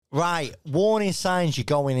Right, warning signs you're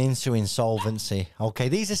going into insolvency. Okay,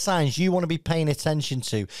 these are signs you want to be paying attention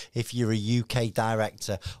to if you're a UK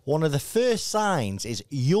director. One of the first signs is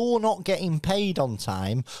you're not getting paid on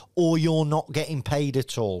time or you're not getting paid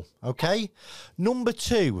at all. Okay, number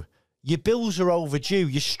two, your bills are overdue.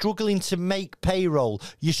 You're struggling to make payroll.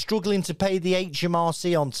 You're struggling to pay the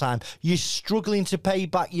HMRC on time. You're struggling to pay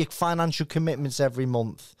back your financial commitments every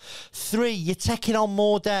month. Three, you're taking on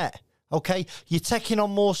more debt. Okay, you're taking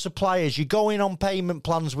on more suppliers. You're going on payment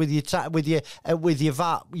plans with your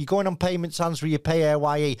VAT. You're going on payment plans with your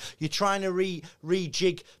PAYE. You're trying to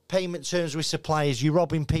rejig payment terms with suppliers. You're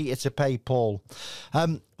robbing Peter to pay Paul.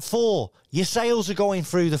 Four, your sales are going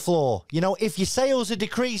through the floor. You know, if your sales are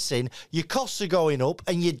decreasing, your costs are going up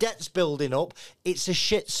and your debt's building up, it's a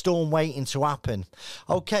shitstorm waiting to happen.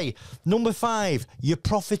 Okay, number five, your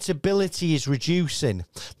profitability is reducing.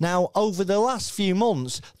 Now, over the last few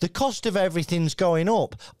months, the cost of everything's going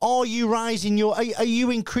up. Are you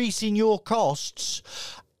increasing your costs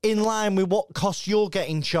in line with what cost you're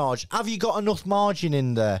getting charged? Have you got enough margin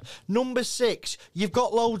in there? Number six, you've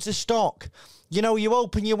got loads of stock. You know, you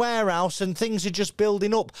open your warehouse and things are just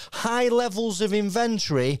building up. High levels of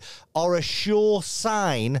inventory are a sure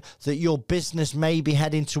sign that your business may be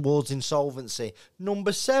heading towards insolvency.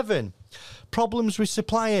 Number seven, problems with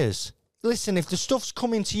suppliers. Listen, if the stuff's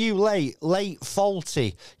coming to you late,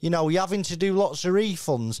 faulty, you know, you're having to do lots of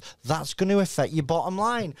refunds, that's going to affect your bottom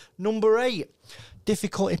line. Number eight,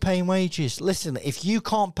 difficulty paying wages. Listen, if you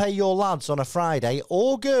can't pay your lads on a Friday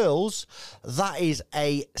or girls, that is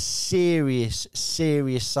a serious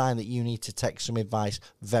sign that you need to take some advice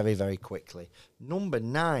very, very quickly. Number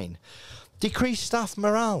nine, decreased staff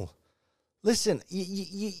morale. Listen,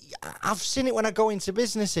 I've seen it when I go into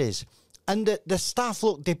businesses and the staff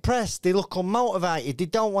look depressed. They look unmotivated. They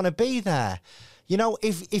don't want to be there. You know,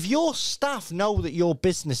 if your staff know that your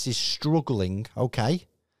business is struggling, okay,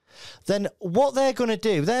 then what they're going to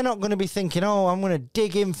do, they're not going to be thinking, oh, I'm going to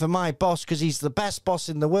dig in for my boss because he's the best boss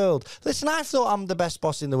in the world. Listen, I thought I'm the best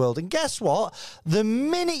boss in the world. And guess what? The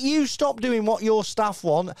minute you stop doing what your staff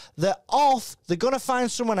want, they're off. They're going to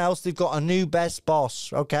find someone else. They've got a new best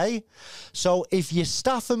boss, okay? So if your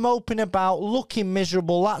staff are moping about, looking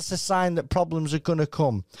miserable, that's a sign that problems are going to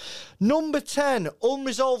come. Number 10,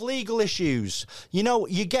 unresolved legal issues. You know,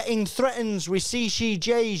 you're getting threatened with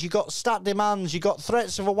CCJs, you got stat demands, you got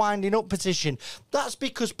threats of a winding up petition. That's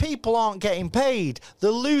because people aren't getting paid. They're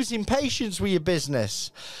losing patience with your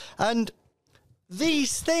business. And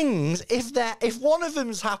these things, if one of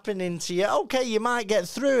them's happening to you, okay, you might get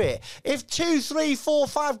through it. If 2, 3, 4,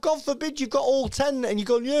 5, God forbid you've got all 10 and you're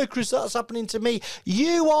going, yeah, Chris, that's happening to me,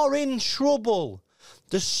 you are in trouble.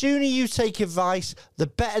 The sooner you take advice, the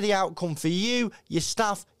better the outcome for you, your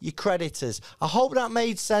staff, your creditors. I hope that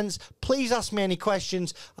made sense. Please ask me any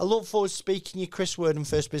questions. I look forward to speaking to you, Chris Worden,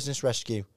 First Business Rescue.